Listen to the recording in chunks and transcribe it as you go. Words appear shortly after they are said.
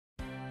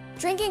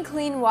Drinking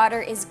clean water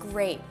is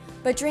great,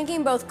 but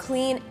drinking both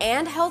clean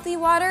and healthy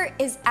water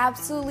is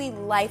absolutely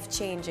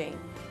life-changing.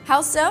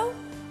 How so?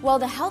 Well,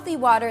 the healthy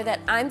water that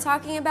I'm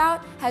talking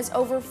about has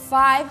over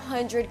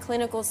 500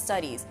 clinical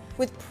studies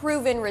with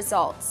proven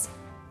results.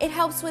 It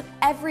helps with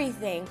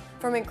everything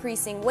from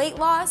increasing weight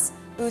loss,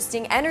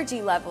 boosting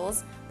energy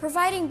levels,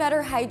 providing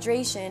better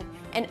hydration,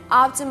 and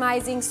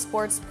optimizing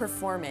sports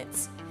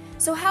performance.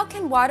 So how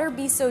can water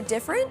be so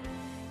different?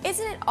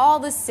 Isn't it all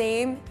the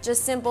same,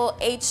 just simple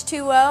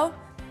H2O?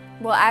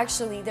 Well,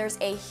 actually, there's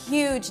a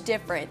huge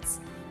difference.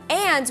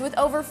 And with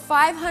over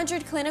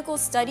 500 clinical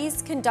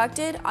studies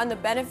conducted on the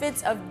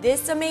benefits of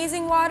this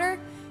amazing water,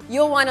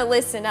 you'll want to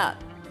listen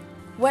up.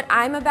 What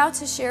I'm about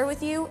to share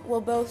with you will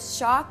both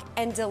shock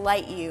and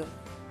delight you.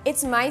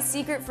 It's my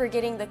secret for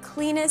getting the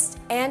cleanest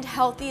and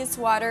healthiest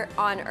water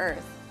on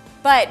Earth.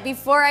 But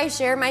before I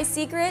share my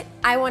secret,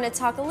 I want to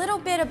talk a little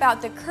bit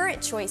about the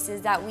current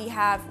choices that we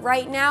have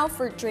right now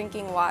for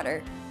drinking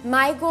water.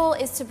 My goal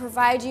is to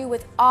provide you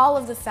with all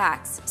of the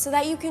facts so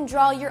that you can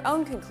draw your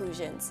own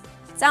conclusions.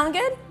 Sound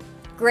good?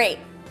 Great.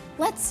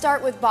 Let's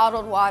start with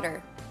bottled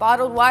water.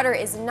 Bottled water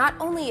is not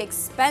only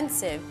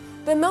expensive,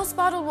 but most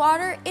bottled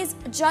water is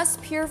just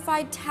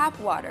purified tap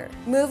water.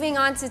 Moving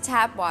on to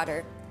tap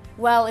water.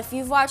 Well, if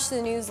you've watched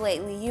the news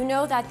lately, you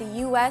know that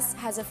the US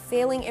has a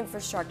failing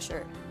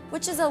infrastructure,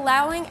 which is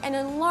allowing an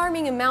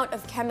alarming amount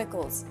of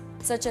chemicals,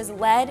 such as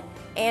lead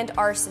and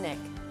arsenic,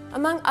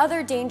 among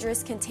other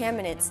dangerous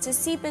contaminants, to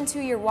seep into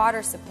your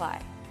water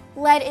supply.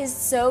 Lead is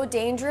so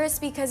dangerous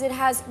because it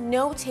has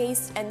no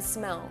taste and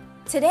smell.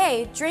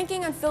 Today,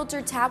 drinking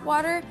unfiltered tap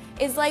water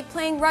is like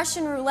playing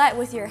Russian roulette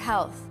with your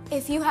health.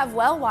 If you have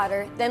well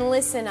water, then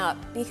listen up,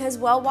 because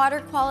well water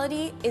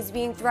quality is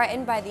being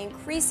threatened by the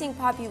increasing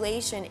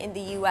population in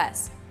the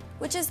US,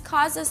 which has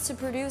caused us to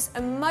produce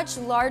a much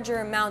larger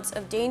amounts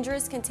of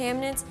dangerous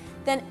contaminants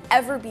than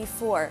ever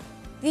before.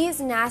 These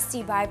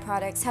nasty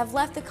byproducts have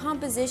left the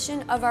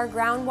composition of our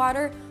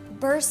groundwater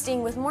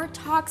bursting with more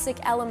toxic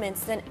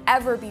elements than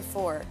ever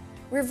before.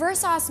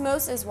 Reverse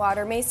osmosis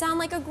water may sound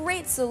like a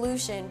great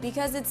solution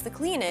because it's the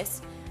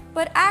cleanest,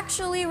 but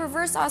actually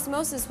reverse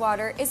osmosis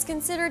water is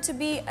considered to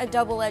be a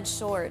double-edged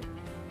sword.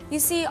 You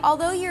see,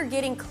 although you're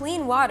getting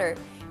clean water,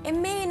 it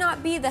may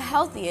not be the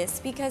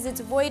healthiest because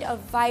it's void of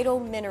vital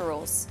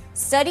minerals.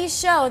 Studies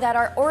show that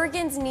our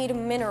organs need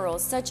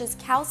minerals such as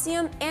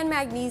calcium and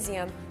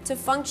magnesium to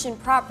function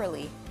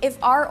properly.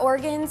 If our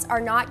organs are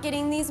not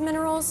getting these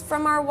minerals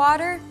from our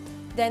water,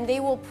 then they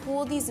will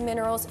pull these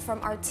minerals from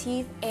our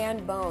teeth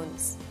and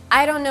bones.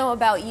 I don't know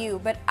about you,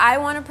 but I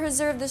want to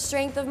preserve the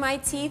strength of my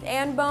teeth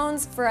and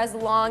bones for as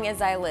long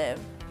as I live.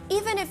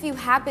 Even if you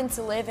happen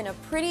to live in a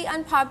pretty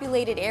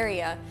unpopulated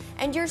area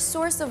and your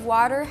source of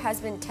water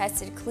has been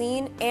tested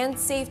clean and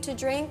safe to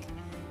drink,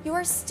 you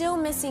are still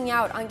missing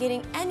out on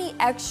getting any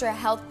extra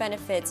health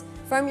benefits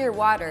from your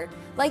water,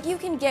 like you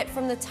can get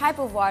from the type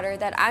of water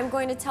that I'm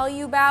going to tell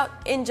you about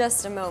in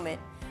just a moment.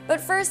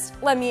 But first,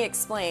 let me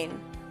explain.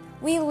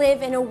 We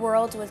live in a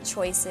world with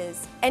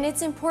choices, and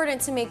it's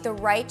important to make the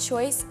right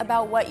choice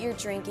about what you're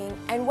drinking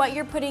and what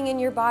you're putting in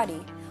your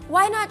body.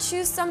 Why not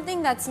choose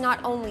something that's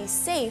not only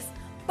safe,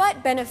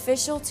 but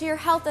beneficial to your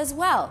health as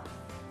well?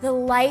 The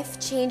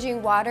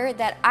life-changing water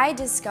that I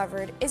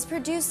discovered is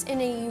produced in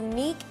a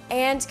unique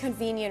and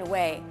convenient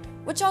way,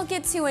 which I'll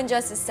get to in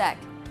just a sec.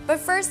 But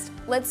first,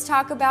 let's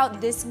talk about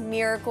this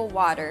miracle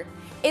water.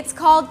 It's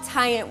called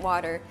Tyent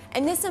water,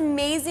 and this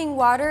amazing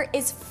water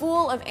is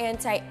full of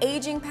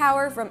anti-aging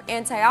power from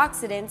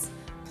antioxidants,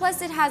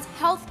 plus it has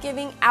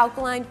health-giving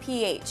alkaline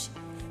pH.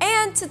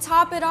 And to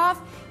top it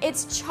off,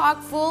 it's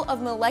chock full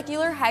of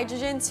molecular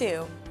hydrogen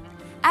too.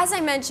 As I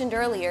mentioned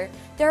earlier,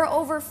 there are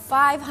over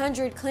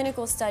 500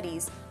 clinical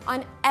studies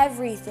on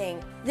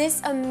everything.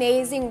 This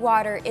amazing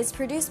water is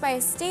produced by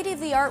a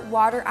state-of-the-art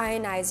water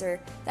ionizer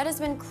that has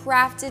been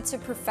crafted to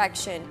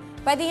perfection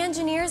by the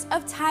engineers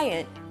of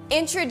Tyent.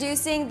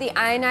 Introducing the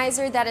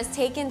ionizer that has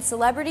taken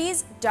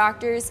celebrities,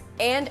 doctors,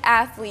 and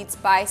athletes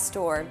by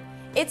storm.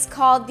 It's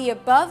called the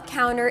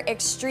Above-Counter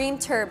Extreme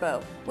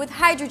Turbo with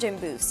Hydrogen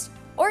Boost,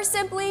 or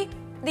simply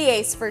the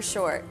ACE for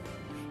short.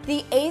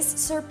 The ACE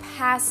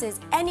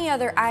surpasses any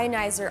other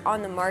ionizer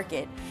on the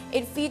market.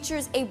 It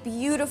features a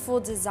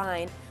beautiful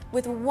design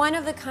with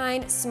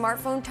one-of-a-kind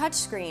smartphone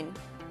touchscreen.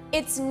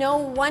 It's no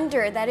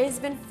wonder that it has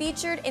been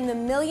featured in the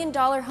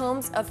million-dollar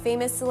homes of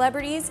famous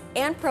celebrities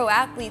and pro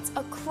athletes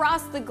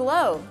across the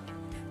globe.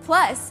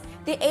 Plus,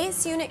 the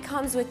ACE unit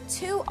comes with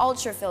 2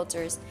 ultra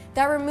filters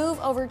that remove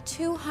over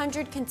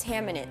 200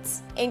 contaminants,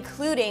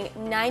 including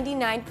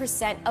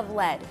 99% of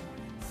lead.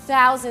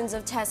 Thousands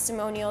of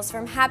testimonials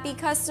from happy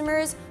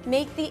customers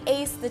make the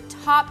ACE the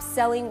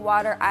top-selling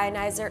water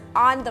ionizer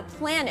on the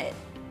planet.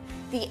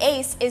 The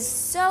ACE is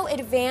so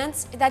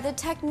advanced that the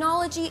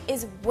technology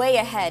is way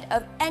ahead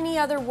of any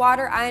other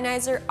water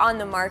ionizer on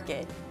the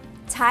market.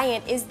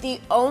 Tyent is the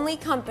only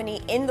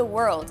company in the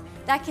world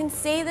that can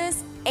say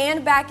this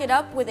and back it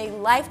up with a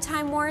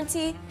lifetime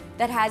warranty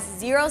that has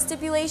 0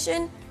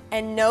 stipulation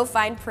and no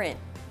fine print.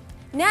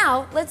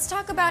 Now, let's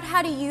talk about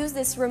how to use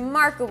this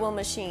remarkable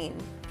machine.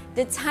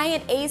 The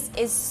Tyent Ace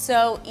is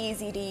so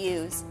easy to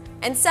use.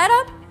 And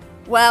setup?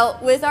 Well,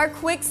 with our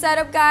quick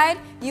setup guide,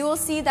 you will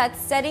see that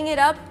setting it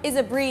up is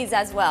a breeze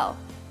as well.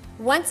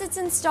 Once it's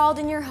installed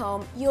in your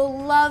home,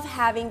 you'll love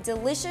having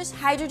delicious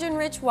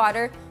hydrogen-rich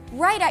water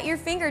right at your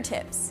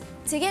fingertips.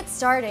 To get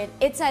started,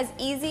 it's as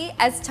easy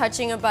as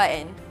touching a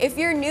button. If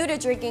you're new to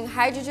drinking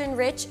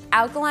hydrogen-rich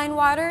alkaline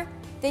water,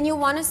 then you'll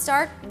want to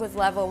start with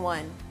level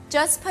 1.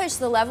 Just push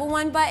the level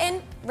 1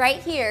 button right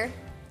here.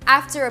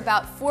 After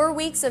about 4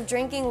 weeks of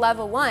drinking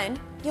level 1,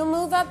 you'll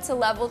move up to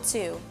level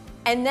 2.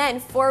 And then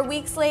 4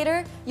 weeks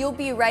later, you'll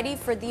be ready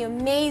for the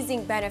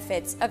amazing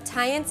benefits of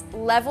Tyent's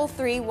level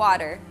 3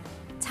 water.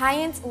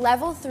 Tyent's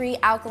level 3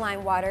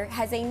 alkaline water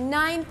has a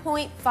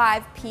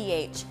 9.5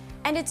 pH,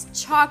 and it's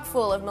chock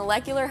full of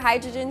molecular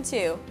hydrogen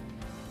too.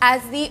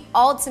 As the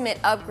ultimate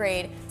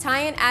upgrade,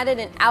 Tyent added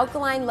an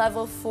alkaline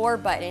level 4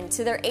 button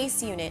to their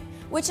ACE unit,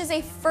 which is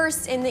a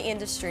first in the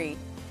industry.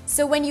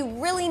 So when you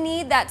really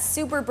need that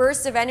super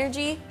burst of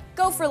energy,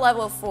 go for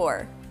level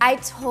 4. I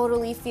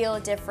totally feel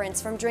a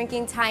difference from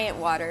drinking Tyent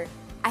water.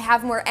 I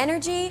have more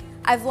energy,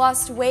 I've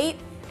lost weight,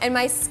 and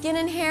my skin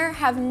and hair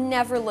have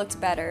never looked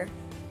better.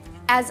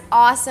 As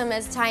awesome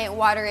as Tyent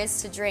water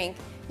is to drink,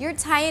 your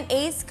Tyent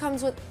Ace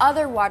comes with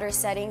other water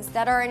settings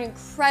that are an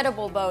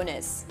incredible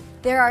bonus.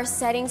 There are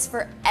settings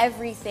for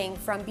everything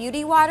from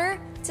beauty water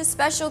to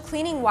special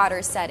cleaning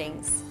water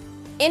settings.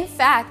 In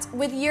fact,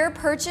 with your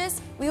purchase,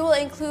 we will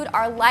include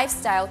our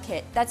lifestyle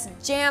kit that's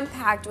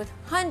jam-packed with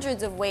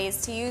hundreds of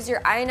ways to use your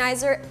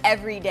ionizer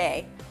every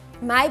day.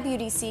 My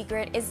beauty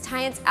secret is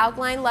Tyent's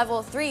alkaline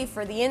level 3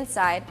 for the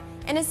inside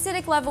and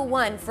acidic level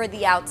 1 for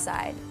the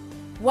outside.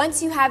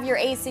 Once you have your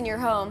Ace in your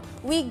home,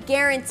 we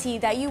guarantee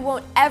that you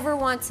won't ever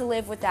want to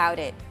live without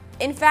it.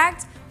 In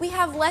fact, we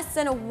have less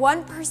than a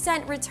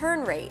 1%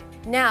 return rate.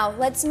 Now,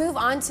 let's move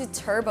on to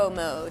turbo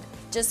mode.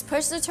 Just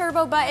push the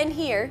turbo button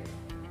here.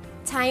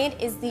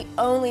 Tyent is the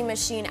only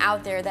machine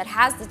out there that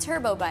has the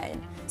turbo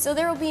button, so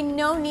there will be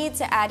no need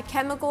to add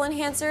chemical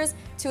enhancers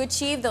to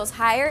achieve those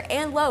higher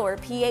and lower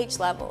pH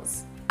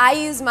levels. I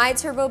use my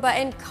turbo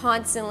button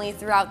constantly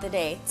throughout the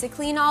day to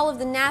clean all of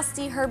the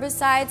nasty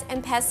herbicides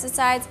and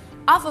pesticides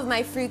off of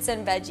my fruits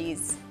and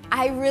veggies.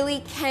 I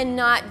really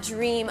cannot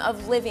dream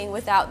of living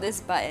without this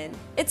button.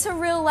 It's a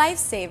real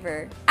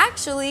lifesaver.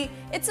 Actually,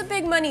 it's a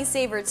big money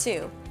saver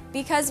too,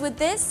 because with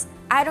this,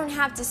 I don't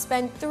have to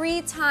spend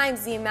 3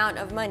 times the amount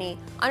of money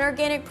on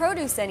organic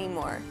produce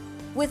anymore.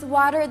 With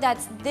water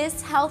that's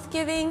this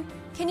health-giving,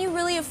 can you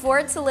really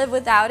afford to live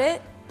without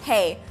it?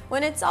 Hey,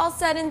 when it's all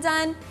said and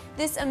done,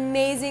 this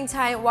amazing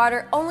Tyent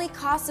water only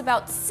costs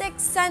about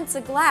 6 cents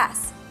a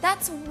glass.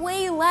 That's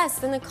way less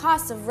than the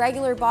cost of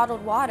regular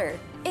bottled water.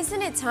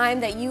 Isn't it time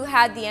that you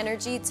had the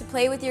energy to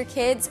play with your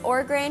kids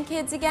or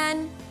grandkids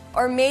again?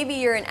 Or maybe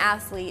you're an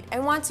athlete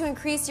and want to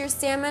increase your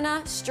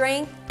stamina,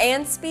 strength,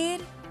 and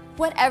speed?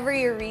 Whatever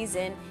your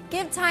reason,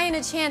 give Tyent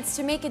a chance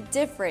to make a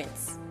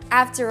difference.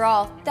 After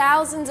all,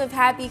 thousands of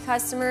happy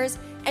customers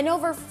and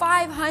over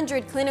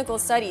 500 clinical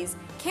studies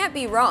can't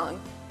be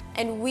wrong.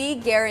 And we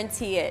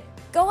guarantee it.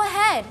 Go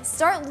ahead,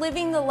 start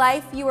living the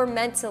life you were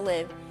meant to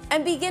live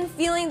and begin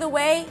feeling the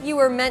way you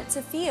were meant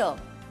to feel.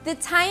 The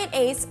Tyent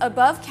Ace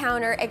Above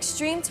Counter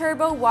Extreme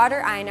Turbo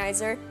Water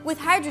Ionizer with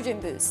Hydrogen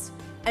Boost.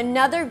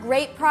 Another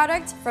great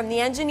product from the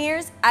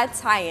engineers at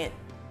Tyent.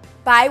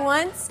 Buy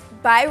once,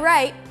 buy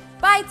right,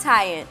 buy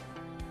Tyent.